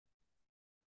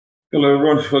Hello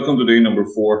everyone, welcome to day number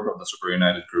 4 of the Super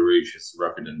United Croatia's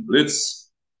Rapid and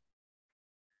Blitz.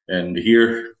 And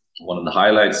here, one of the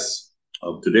highlights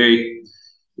of today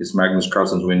is Magnus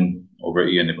Carlsen's win over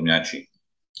Ian Nepomniachtchi.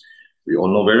 We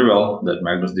all know very well that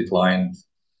Magnus declined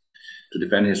to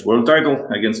defend his world title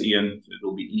against Ian. It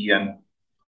will be Ian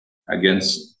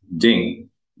against Ding.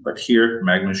 But here,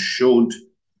 Magnus showed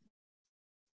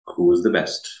who is the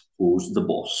best, who's the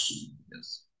boss.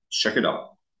 Yes, check it out.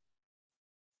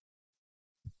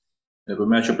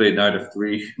 Nepomniachtchi played knight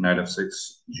f3, knight f6,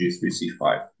 g3,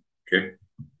 c5. Okay,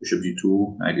 bishop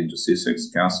g2, knight into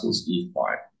c6, castles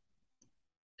e5,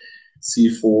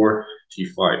 c4,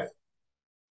 g5,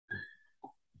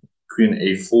 queen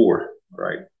a4,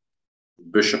 right?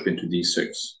 Bishop into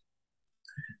d6,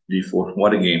 d4.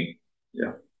 What a game!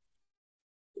 Yeah,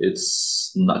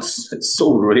 it's nuts. It's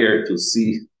so rare to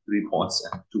see 3 pawns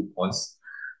and 2 pawns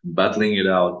battling it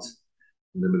out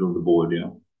in the middle of the board.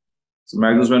 Yeah. So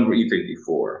Magnus went for e takes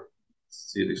d4,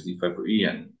 c takes d5 for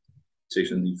Ian.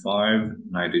 Takes on d5,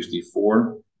 knight takes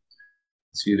d4,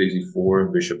 c takes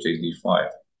d4, bishop takes d5.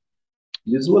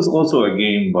 This was also a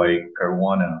game by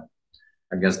Caruana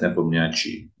against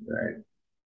Nepomniachtchi, right?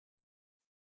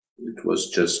 It was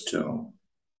just a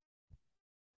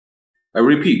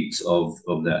repeat of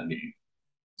that game.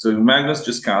 So Magnus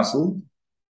just castled,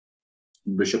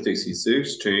 bishop takes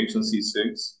c6, takes on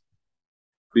c6,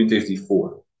 queen takes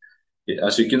d4.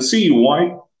 As you can see,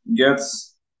 white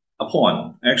gets a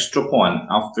pawn, extra pawn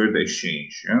after the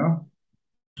exchange, yeah?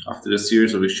 After the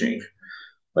series of exchange.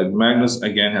 But Magnus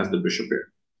again has the bishop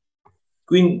here.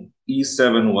 Queen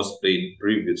e7 was played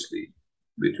previously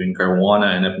between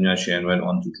Caruana and Nepomniachtchi and went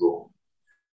on to draw.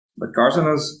 But Carlsen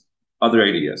has other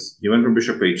ideas. He went for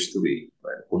bishop h3,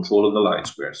 right? Control of the light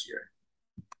squares here.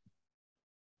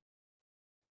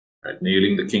 Right,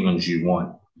 nailing the king on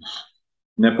g1.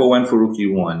 Nepo went for rook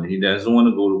e1. He doesn't want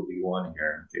to go rook e1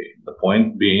 here. Okay. The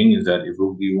point being is that if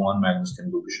rook e1, Magnus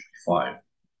can go bishop e5.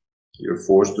 You're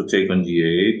forced to take on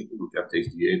d8, rook f takes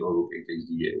d8, or rook a takes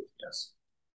d8. Yes.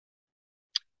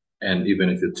 And even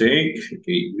if you take,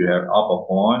 okay, you have up a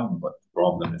pawn, but the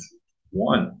problem is rook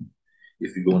 1.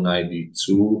 If you go knight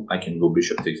d2, I can go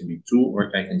bishop takes b2,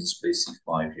 or I can just play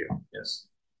c5 here. Yes.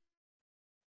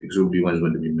 Because rook d1 is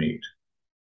going to be made.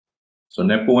 So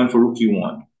Nepo went for rook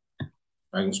e1.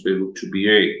 Magnus played rook to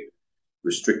b8,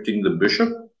 restricting the bishop.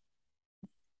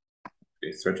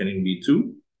 Okay, threatening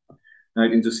b2.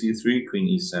 Knight into c3, queen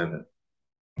e7.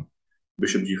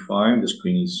 Bishop g5, this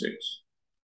queen e6.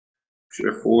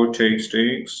 Bishop f4,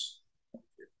 takes.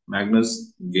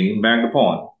 Magnus gained back the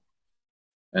pawn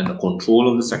and the control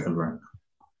of the second rank.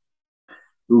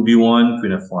 Rook b1,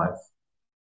 queen f5.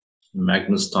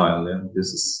 Magnus style, yeah?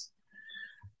 This is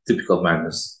typical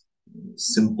Magnus.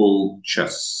 Simple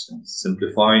chess,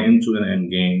 simplify into an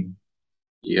endgame.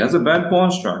 He has a bad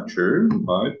pawn structure,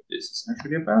 but this is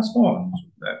actually a fast pawn. So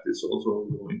that is also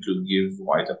going to give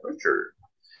white a pressure.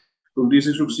 Rook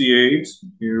d6, rook c8,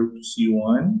 here rook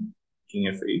c1, king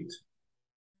f8.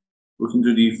 Rook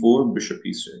into d4, bishop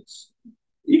e6.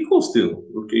 Equal still.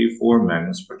 Rook a4,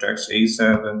 Magnus protects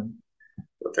a7,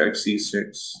 protects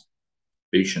c6.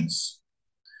 Patience.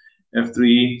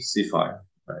 f3, c5.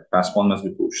 Right, fast pawn must be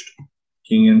pushed.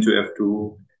 King into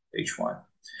f2, h5.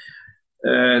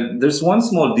 There's one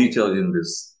small detail in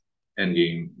this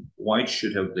endgame. White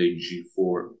should have played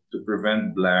g4 to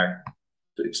prevent black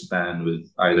to expand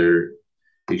with either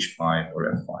h5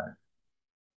 or f5.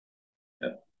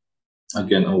 Yeah.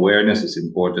 Again, awareness is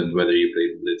important whether you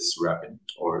play Blitz, Rapid,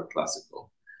 or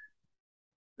Classical.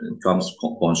 When it comes to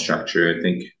pawn structure, I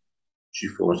think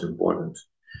g4 is important.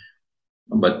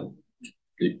 But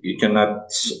you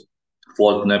cannot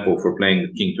fault Nepo for playing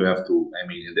the king to f2. I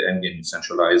mean, in the endgame, you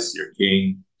centralize your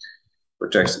king,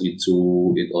 protects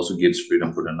e2. It also gives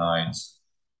freedom for the knights.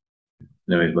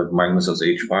 Anyway, but Magnus has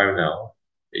h5 now.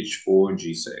 h4,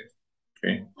 g6.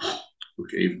 Okay.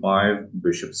 Rook a5,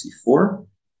 bishop c4.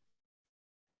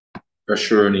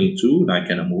 Pressure on e2, knight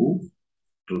cannot move.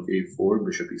 Rook a4,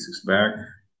 bishop e6 back.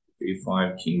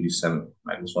 a5, king d7.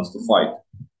 Magnus wants to fight.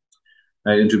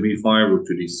 Knight into b5, rook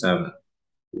to d7.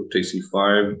 Rook takes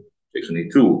e5, takes on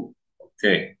a2.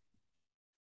 Okay.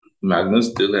 Magnus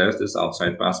still has this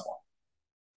outside pass pawn.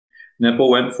 Nepo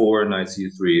went for knight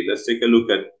c3. Let's take a look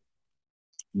at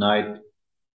knight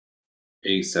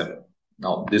a7.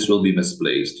 Now, this will be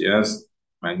misplaced, yes?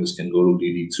 Magnus can go rook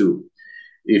dd2.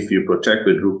 If you protect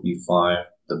with rook e5,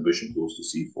 the bishop goes to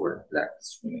c4 and black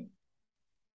is winning.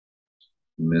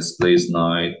 Misplaced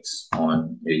knight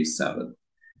on a7.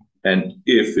 And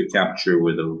if we capture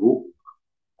with a rook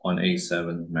on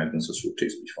a7, Magnus's rook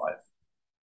takes b5.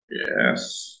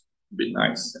 Yes, be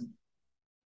nice.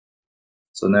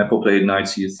 So Nepo played knight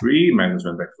c3, Magnus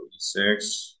went back for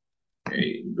e6.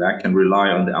 Okay, black can rely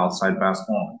on the outside pass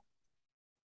pawn.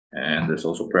 And there's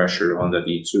also pressure on that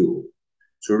e2.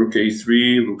 So rook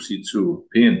a3, rook c2,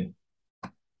 pin.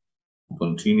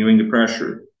 Continuing the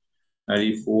pressure.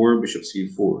 Knight e4, bishop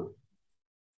c4.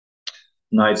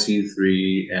 Knight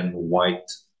c3, and white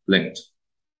blinked.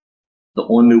 The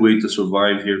only way to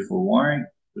survive here for white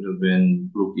would have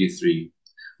been rook e3.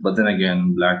 But then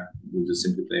again, black will just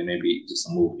simply play maybe just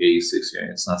a move a6. Yeah,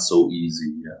 it's not so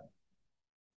easy.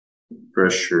 Yeah.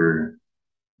 Pressure,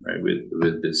 right,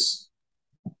 with this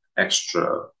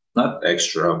extra, not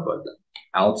extra, but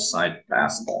outside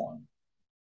pass pawn.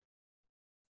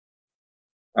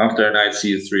 After knight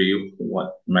c3,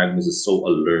 what Magnus is so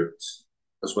alert.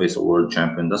 That's why he's a world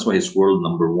champion. That's why he's world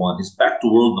 #1. He's back to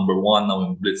world #1 now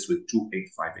in Blitz with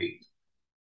 2858.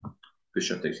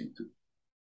 Bishop takes e2.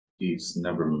 He's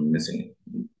never missing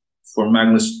it. For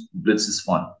Magnus, Blitz is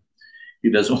fun. He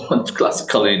doesn't want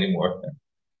classical anymore.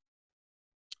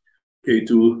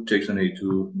 a2 takes on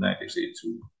a2, knight takes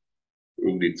a2,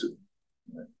 rook d2.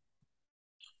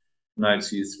 Knight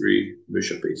c3,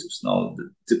 bishop a6. Now the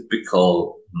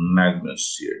typical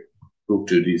Magnus here. Rook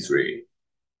to d3.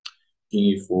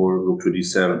 King e4, rook to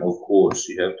d7. Of course,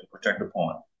 you have to protect the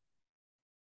pawn.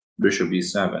 Bishop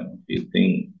e7,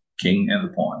 hitting king and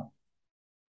the pawn.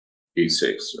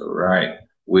 a6, all right.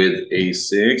 With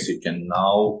a6, you can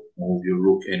now move your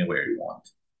rook anywhere you want.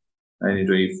 Knight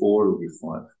into a4, rook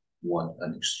e5. What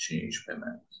an exchange by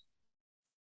Magnus.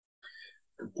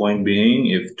 The point being,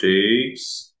 if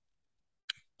takes,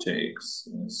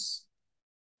 yes.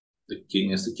 The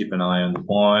king has to keep an eye on the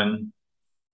pawn.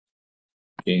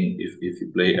 King, if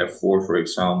you play f4, for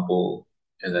example,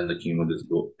 and then the king will just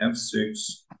go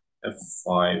f6,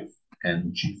 f5,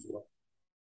 and g4.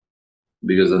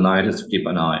 Because the knight has to keep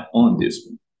an eye on this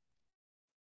one.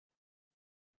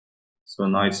 So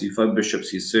knight c5, bishop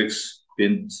c6,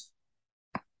 pinned.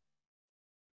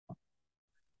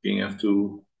 King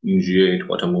f2, king g8,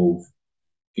 what a move.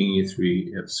 King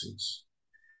e3, f6.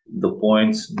 The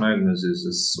point, Magnus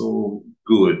is so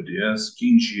good, yes.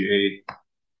 King g8,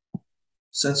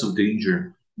 sense of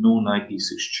danger, no knight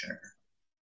e6 check.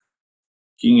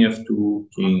 King f2,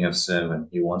 king f7,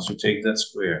 he wants to take that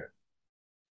square.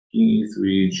 King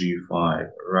e3,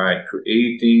 g5, right,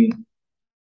 creating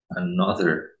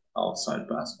another outside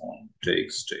pass pawn.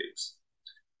 Takes.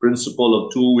 Principle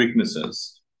of two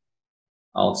weaknesses.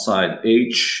 Outside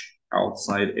h,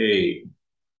 outside a.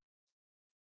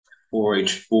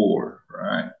 4h4,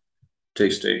 right?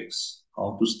 Takes.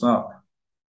 How to stop?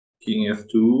 King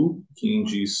f2, king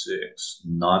g6.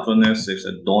 Not on f6.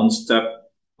 Don't step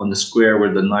on the square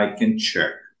where the knight can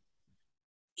check.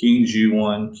 King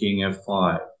g1, king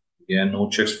f5. Again, no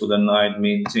checks for the knight,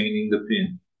 maintaining the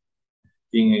pin.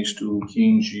 King h2,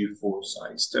 king g4,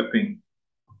 sidestepping.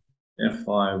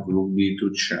 f5, rook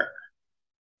b2, check.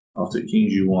 After king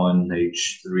g1,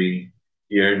 h3,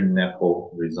 here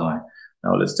Nepo resign.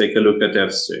 Now let's take a look at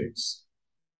f6.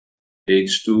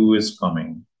 h2 is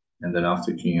coming, and then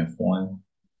after king f1,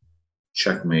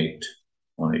 checkmate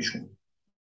on h1.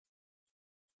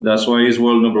 That's why he's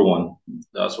world #1.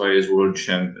 That's why he's world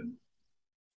champion.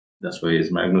 That's why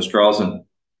he's Magnus Carlsen.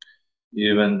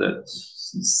 Even that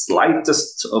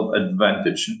slightest of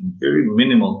advantage, very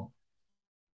minimal,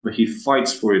 but he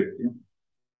fights for it.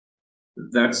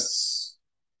 That's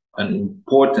an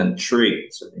important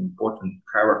trait, an important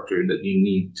character that you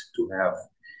need to have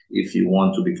if you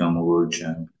want to become a world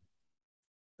champion.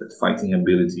 That fighting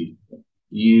ability,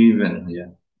 even,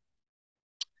 yeah.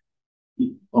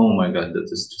 Oh my God, that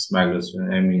is just Magnus.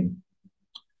 I mean,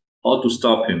 how to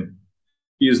stop him?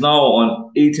 He is now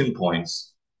on 18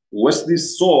 points. Wesley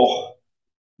Saw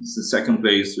is the second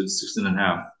place with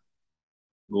 16.5.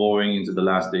 Going into the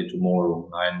last day tomorrow,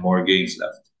 9 more games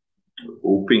left. We're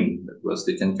hoping that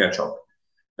Wesley can catch up.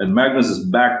 And Magnus is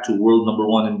back to world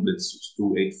 #1 in Blitz,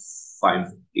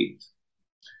 2858.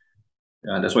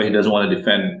 That's why he doesn't want to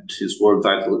defend his world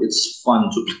title. It's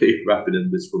fun to play rapid and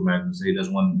Blitz for Magnus. He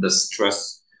doesn't want the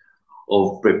stress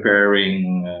of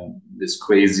preparing these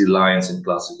crazy lines in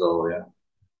classical. Yeah,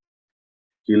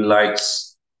 he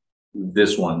likes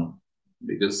this one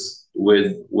because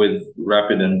with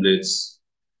rapid and Blitz,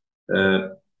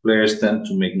 players tend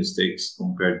to make mistakes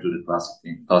compared to the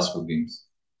classical games.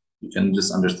 You can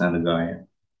just understand the guy. Yeah?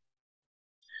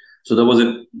 So that was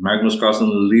it. Magnus Carlsen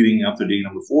leading after day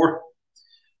 #4.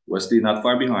 Wesley not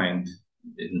far behind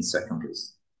in second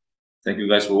place. Thank you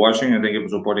guys for watching, and thank you for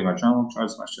supporting our channel.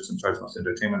 Charles Smash Chess and Charles Smash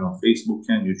Entertainment on Facebook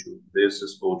and YouTube. This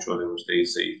is Coach Oliver. Stay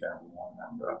safe, everyone,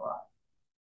 and bye-bye.